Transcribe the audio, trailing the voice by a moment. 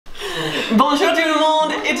Bonjour tout le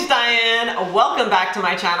monde, it's Diane. Welcome back to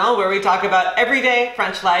my channel where we talk about everyday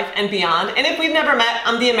French life and beyond. And if we've never met,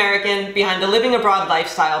 I'm the American behind the Living Abroad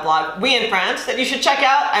lifestyle blog, We in France, that you should check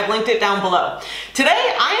out. I've linked it down below.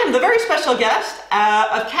 Today, I am the very special guest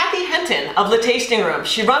of Cathy Henton of Le Tasting Room.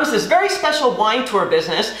 She runs this very special wine tour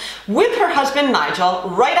business with her husband Nigel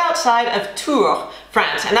right outside of Tours,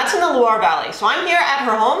 France, and that's in the Loire Valley. So I'm here at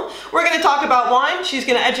her home. We're going to talk about wine. She's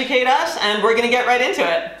going to educate us, and we're going to get right into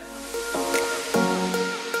it.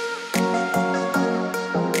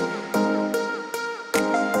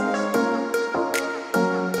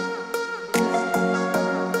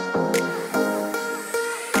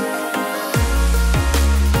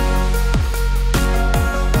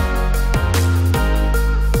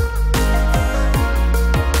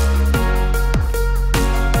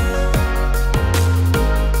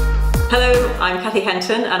 Hello, I'm Cathy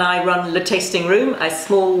Henton and I run Le Tasting Room, a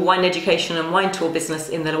small wine education and wine tour business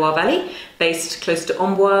in the Loire Valley, based close to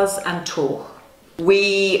Amboise and Tours.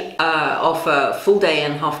 We offer full day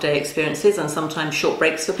and half day experiences and sometimes short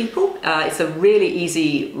breaks for people. It's a really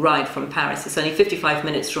easy ride from Paris. It's only 55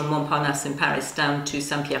 minutes from Montparnasse in Paris down to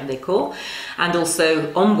Saint-Pierre-des-Corps. And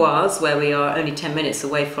also Amboise, where we are only 10 minutes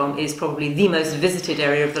away from, is probably the most visited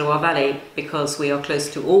area of the Loire Valley because we are close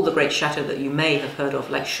to all the great chateaux that you may have heard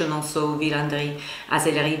of, like Chenonceau, Villandry,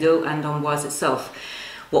 Azay-le-Rideau and Amboise itself.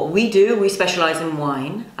 What we do, we specialise in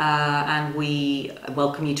wine and we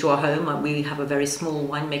welcome you to our home. We have a very small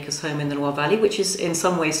winemaker's home in the Loire Valley, which is in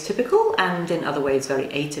some ways typical and in other ways very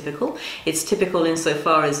atypical. It's typical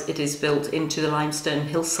insofar as it is built into the limestone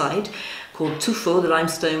hillside called tuffeau, the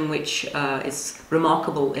limestone which is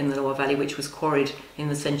remarkable in the Loire Valley, which was quarried in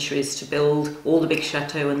the centuries to build all the big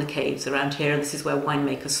chateaux and the caves around here. And this is where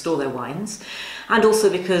winemakers store their wines. And also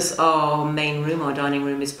because our main room, our dining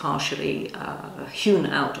room, is partially hewn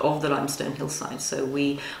out of the limestone hillside. So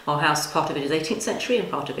our house, part of it is 18th century and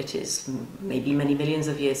part of it is maybe many millions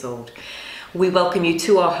of years old. We welcome you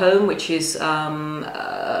to our home, which is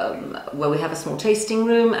where we have a small tasting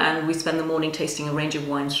room, and we spend the morning tasting a range of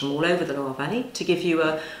wines from all over the Loire Valley to give you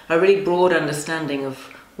a really broad understanding of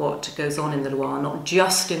what goes on in the Loire, not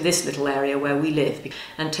just in this little area where we live,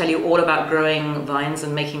 and tell you all about growing vines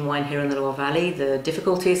and making wine here in the Loire Valley, the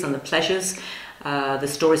difficulties and the pleasures, the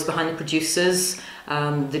stories behind the producers,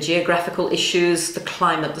 the geographical issues, the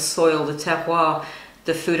climate, the soil, the terroir,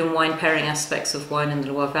 the food and wine pairing aspects of wine in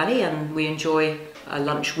the Loire Valley, and we enjoy a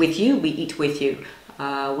lunch with you, we eat with you.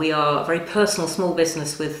 We are a very personal small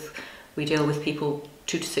business we deal with people,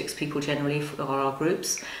 2 to 6 people generally for our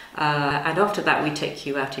groups, and after that we take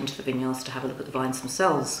you out into the vineyards to have a look at the vines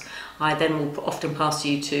themselves. I then will often pass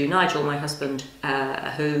you to Nigel, my husband,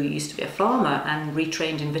 who used to be a farmer and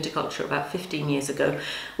retrained in viticulture about 15 years ago.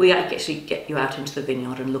 We actually get you out into the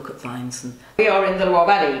vineyard and look at vines. We are in the Loire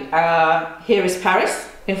Valley. Here is Paris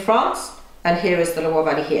in France, and here is the Loire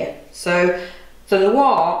Valley here. So the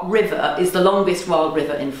Loire River is the longest wild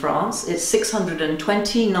river in France. It's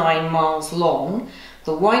 629 miles long.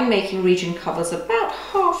 The winemaking region covers about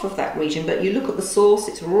half of that region, but you look at the source,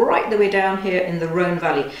 it's right the way down here in the Rhone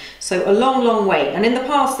Valley. So a long, long way. And in the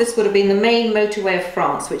past, this would have been the main motorway of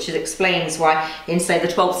France, which explains why in, say, the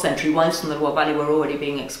 12th century, wines from the Loire Valley were already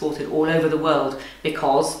being exported all over the world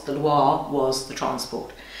because the Loire was the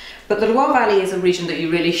transport. But the Loire Valley is a region that you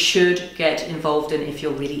really should get involved in if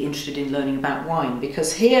you're really interested in learning about wine,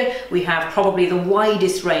 because here we have probably the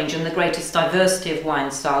widest range and the greatest diversity of wine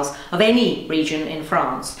styles of any region in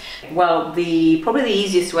France. Well, probably the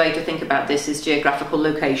easiest way to think about this is geographical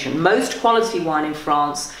location. Most quality wine in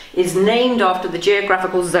France is named after the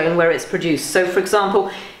geographical zone where it's produced. So, for example,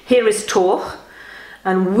 here is Tours.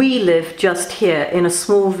 And we live just here in a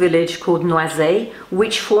small village called Noisy,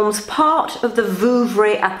 which forms part of the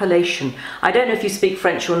Vouvray appellation. I don't know if you speak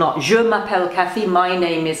French or not. Je m'appelle Cathy, my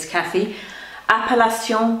name is Cathy.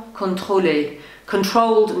 Appellation contrôlée,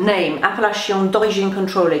 controlled name, appellation d'origine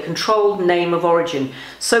contrôlée, controlled name of origin.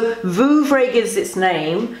 So Vouvray gives its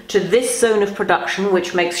name to this zone of production,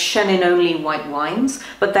 which makes Chenin-only white wines,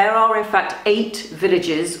 but there are in fact 8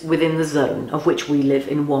 villages within the zone, of which we live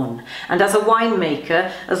in one. And as a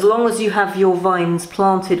winemaker, as long as you have your vines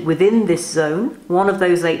planted within this zone, one of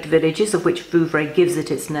those 8 villages, of which Vouvray gives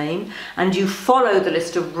it its name, and you follow the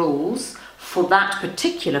list of rules for that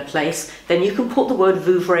particular place, then you can put the word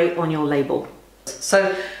Vouvray on your label.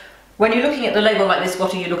 So when you're looking at the label like this,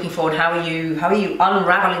 what are you looking for, and how are you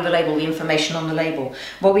unraveling the label, the information on the label?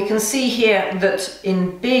 Well, we can see here that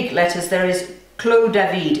in big letters there is Clos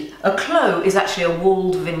David. A clos is actually a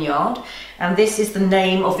walled vineyard, and this is the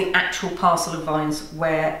name of the actual parcel of vines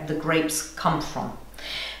where the grapes come from.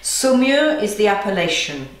 Saumur is the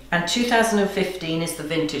appellation and 2015 is the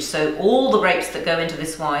vintage. So all the grapes that go into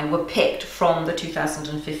this wine were picked from the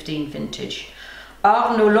 2015 vintage.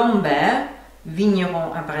 Arnaud Lambert,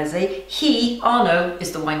 vigneron à Brezé, Arnaud,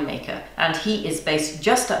 is the winemaker, and he is based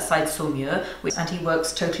just outside Saumur, and he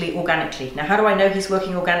works totally organically. Now, how do I know he's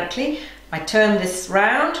working organically? I turn this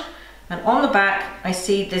round, and on the back I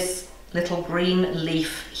see this little green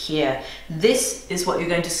leaf here. This is what you're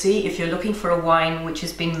going to see if you're looking for a wine which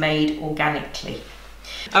has been made organically.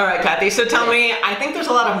 All right, Cathy, so tell me, I think there's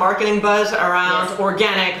a lot of marketing buzz around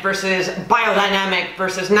organic versus biodynamic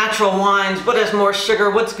versus natural wines. What has more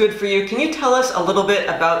sugar? What's good for you? Can you tell us a little bit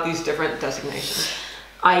about these different designations?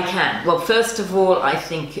 I can. Well, first of all, I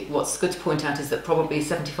think what's good to point out is that probably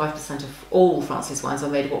 75% of all France's wines are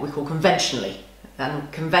made of what we call conventionally.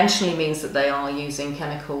 And conventionally means that they are using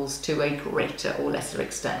chemicals to a greater or lesser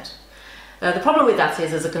extent. The problem with that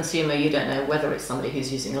is, as a consumer, you don't know whether it's somebody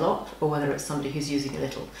who's using a lot or whether it's somebody who's using a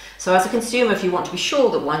little. So as a consumer, if you want to be sure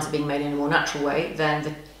that wines are being made in a more natural way, then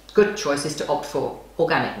the good choice is to opt for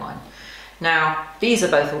organic wine. Now, these are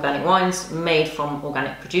both organic wines made from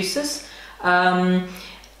organic producers.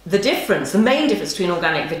 The main difference between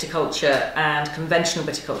organic viticulture and conventional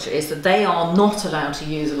viticulture is that they are not allowed to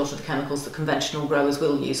use a lot of the chemicals that conventional growers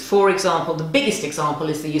will use. For example, the biggest example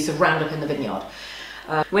is the use of Roundup in the vineyard.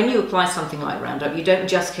 When you apply something like Roundup, you don't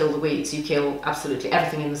just kill the weeds, you kill absolutely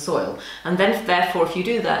everything in the soil. And then, therefore, if you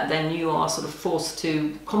do that, then you are sort of forced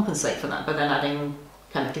to compensate for that by then adding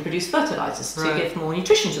chemically produced fertilizers to give more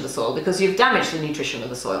nutrition to the soil, because you've damaged the nutrition of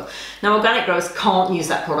the soil. Now, organic growers can't use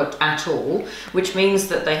that product at all, which means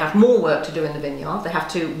that they have more work to do in the vineyard. They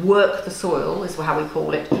have to work the soil, is how we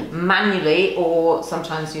call it, manually, or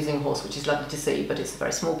sometimes using a horse, which is lovely to see, but it's a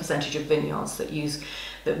very small percentage of vineyards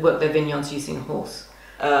that work their vineyards using a horse.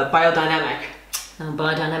 Biodynamic.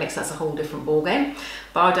 Biodynamics, that's a whole different ballgame.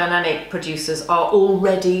 Biodynamic producers are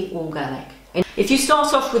already organic. If you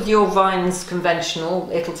start off with your vines conventional,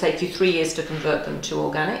 it'll take you 3 years to convert them to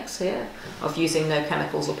organics here, of using no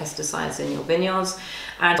chemicals or pesticides in your vineyards.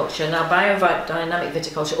 And now, biodynamic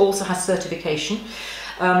viticulture also has certification,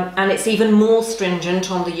 and it's even more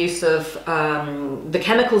stringent on the use of the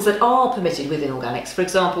chemicals that are permitted within organics. For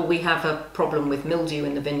example, we have a problem with mildew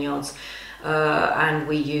in the vineyards, and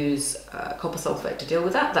we use copper sulfate to deal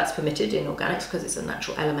with that. That's permitted in organics because it's a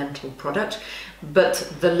natural elemental product,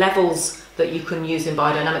 but the levels that you can use in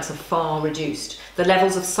biodynamics are far reduced. The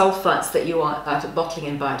levels of sulfites that you are bottling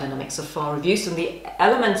in biodynamics are far reduced, and the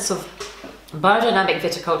elements of biodynamic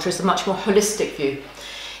viticulture is a much more holistic view.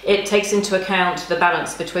 It takes into account the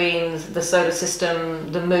balance between the solar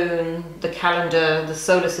system, the moon, the calendar, the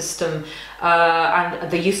solar system, and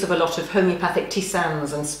the use of a lot of homeopathic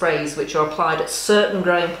tisanes and sprays which are applied at certain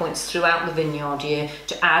growing points throughout the vineyard year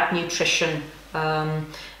to add nutrition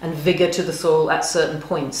and vigour to the soil at certain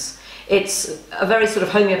points. It's a very sort of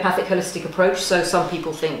homeopathic, holistic approach, so some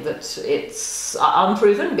people think that it's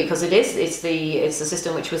unproven, because it is. It's the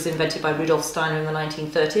system which was invented by Rudolf Steiner in the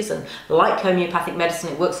 1930s, and like homeopathic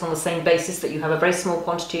medicine, it works on the same basis, that you have a very small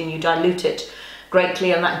quantity and you dilute it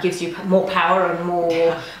greatly, and that gives you more power and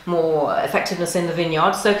more effectiveness in the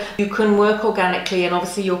vineyard. So you can work organically, and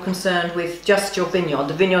obviously you're concerned with just your vineyard,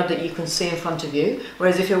 the vineyard that you can see in front of you,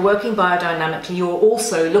 whereas if you're working biodynamically, you're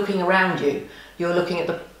also looking around you. You're looking at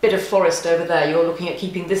the bit of forest over there, you're looking at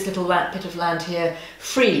keeping this little bit of land here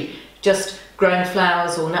free, just growing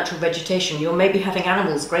flowers or natural vegetation. You're maybe having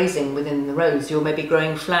animals grazing within the rows, you're maybe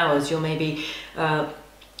growing flowers, you're maybe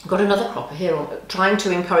got another crop here, or trying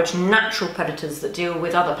to encourage natural predators that deal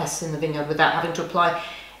with other pests in the vineyard without having to apply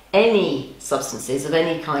any substances of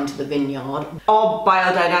any kind to the vineyard. All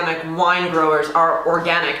biodynamic wine growers are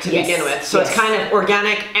organic to begin with, so it's kind of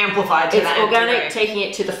organic amplified to that. It's organic, taking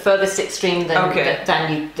it to the furthest extreme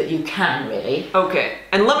that you can, really. Okay,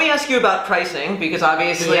 and let me ask you about pricing, because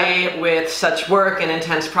obviously with such work and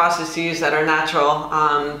intense processes that are natural,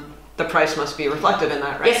 the price must be reflected in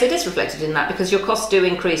that, right? Yes, it is reflected in that, because your costs do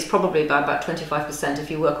increase probably by about 25%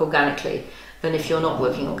 if you work organically than if you're not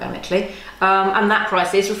working organically, and that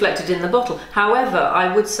price is reflected in the bottle. However,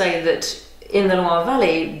 I would say that in the Loire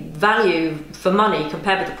Valley, value for money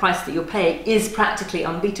compared with the price that you're paying is practically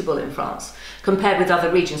unbeatable in France compared with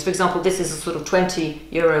other regions. For example, this is a sort of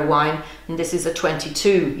 €20 wine, and this is a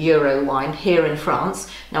 €22 wine here in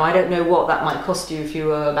France. Now, I don't know what that might cost you if you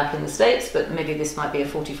were back in the States, but maybe this might be a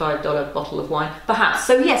 $45 bottle of wine, perhaps.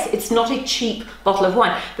 So yes, it's not a cheap bottle of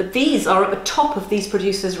wine, but these are at the top of these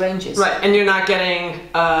producers' ranges. Right, and you're not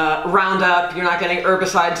getting Roundup, you're not getting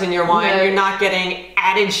herbicides in your wine, you're not getting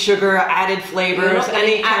added sugar, added flavors,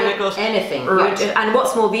 any kind chemicals. Anything. Right. And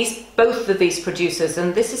what's more, both of these producers,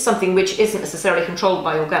 and this is something which isn't necessarily controlled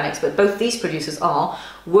by organics, but both these producers are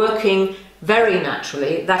working very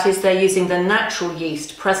naturally. That is, they're using the natural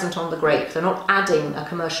yeast present on the grape. They're not adding a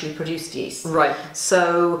commercially produced yeast. Right.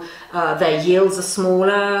 So their yields are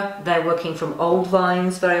smaller. They're working from old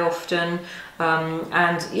vines very often.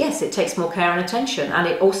 And yes, it takes more care and attention. And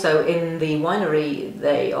it also, in the winery,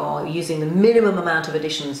 they are using the minimum amount of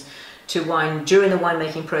additions to wine during the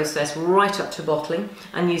winemaking process right up to bottling,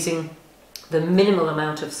 and using the minimal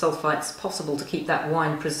amount of sulfites possible to keep that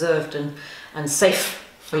wine preserved and safe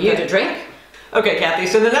for you to drink. Okay, Cathy,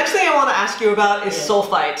 so the next thing I want to ask you about is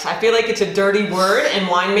sulfites. I feel like it's a dirty word in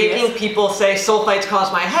winemaking. Yes. People say sulfites cause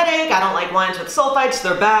my headache, I don't like wines with sulfites,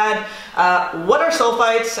 they're bad. What are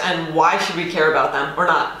sulfites and why should we care about them or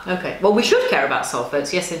not? Okay, well, we should care about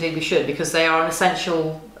sulfites. Yes, indeed we should, because they are an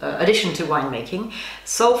essential addition to winemaking.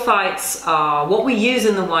 Sulfites are what we use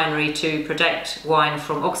in the winery to protect wine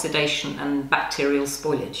from oxidation and bacterial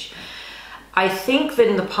spoilage. I think that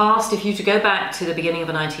in the past, if you to go back to the beginning of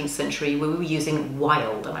the 19th century, we were using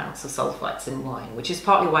wild amounts of sulfites in wine, which is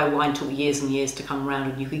partly why wine took years and years to come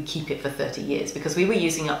around and you could keep it for 30 years, because we were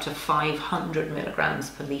using up to 500 milligrams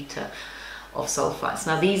per litre of sulfites.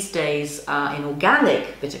 Now these days in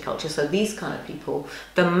organic viticulture, so these kind of people,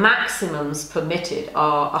 the maximums permitted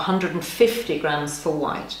are 150 grams for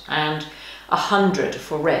white and 100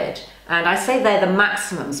 for red. And I say they're the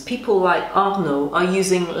maximums. People like Arnaud are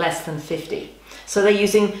using less than 50. So they're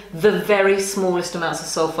using the very smallest amounts of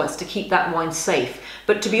sulfites to keep that wine safe.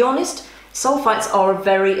 But to be honest, sulfites are a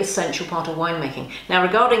very essential part of winemaking. Now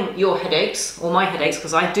regarding your headaches, or my headaches,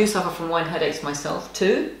 because I do suffer from wine headaches myself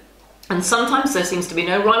too, and sometimes there seems to be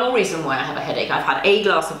no rhyme or reason why I have a headache. I've had a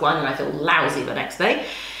glass of wine and I feel lousy the next day.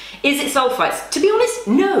 Is it sulfites? To be honest,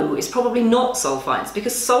 no, it's probably not sulfites,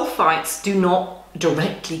 because sulfites do not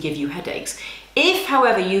directly give you headaches. If,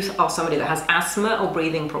 however, you are somebody that has asthma or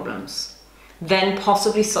breathing problems, then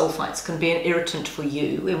possibly sulfites can be an irritant for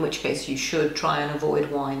you, in which case you should try and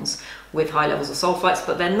avoid wines with high levels of sulfites,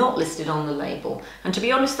 but they're not listed on the label. And to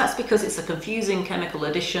be honest, that's because it's a confusing chemical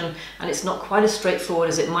addition and it's not quite as straightforward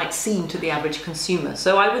as it might seem to the average consumer.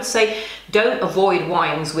 So I would say don't avoid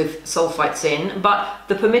wines with sulfites in, but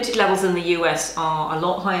the permitted levels in the US are a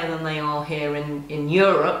lot higher than they are here in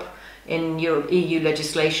Europe. In Europe, EU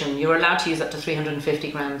legislation, you're allowed to use up to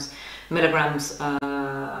 350 milligrams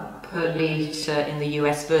per litre in the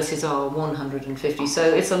US versus our 150, so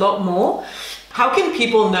it's a lot more. How can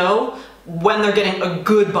people know when they're getting a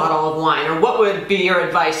good bottle of wine, or what would be your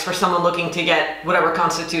advice for someone looking to get whatever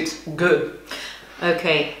constitutes good?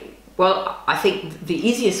 Okay, well, I think the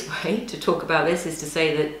easiest way to talk about this is to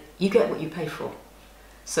say that you get what you pay for.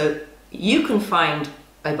 So you can find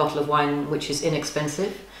a bottle of wine which is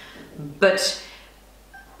inexpensive, but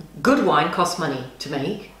good wine costs money to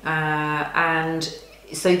make, and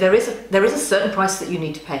so there is a certain price that you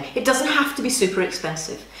need to pay. It doesn't have to be super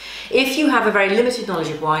expensive. If you have a very limited knowledge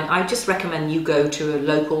of wine, I just recommend you go to a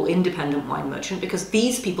local independent wine merchant, because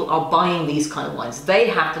these people are buying these kind of wines. They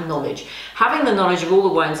have the knowledge. Having the knowledge of all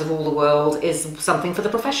the wines of all the world is something for the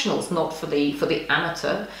professionals, not for the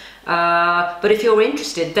amateur. But if you're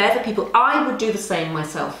interested, they're the people. I would do the same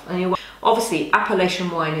myself. Anyway, obviously, appellation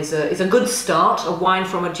wine is a good start, a wine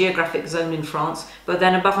from a geographic zone in France. But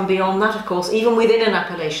then above and beyond that, of course, even within an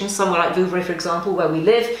appellation, somewhere like Vouvray, for example, where we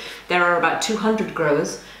live, there are about 200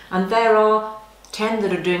 growers. And there are 10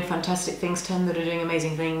 that are doing fantastic things, 10 that are doing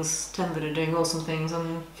amazing things, 10 that are doing awesome things,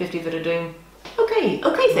 and 50 that are doing okay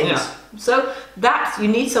things. Yeah. So you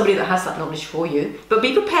need somebody that has that knowledge for you, but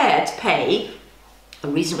be prepared to pay a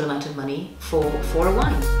reasonable amount of money for a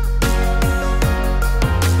wine.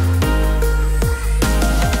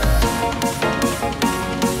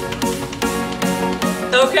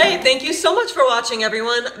 Okay, thank you so much for watching,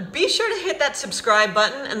 everyone. Be sure to hit that subscribe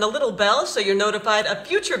button and the little bell so you're notified of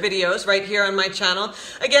future videos right here on my channel.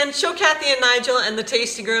 Again, show Cathy and Nigel and the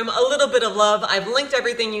tasting room a little bit of love. I've linked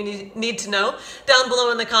everything you need to know down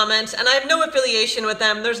below in the comments, and I have no affiliation with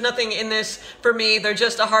them. There's nothing in this for me. They're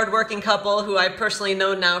just a hardworking couple who I've personally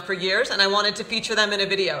known now for years, and I wanted to feature them in a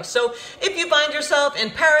video. So if you find yourself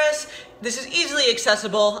in Paris, this is easily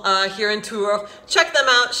accessible here in Tours. Check them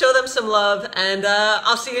out, show them some love, and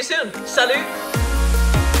I'll see you soon. Salut!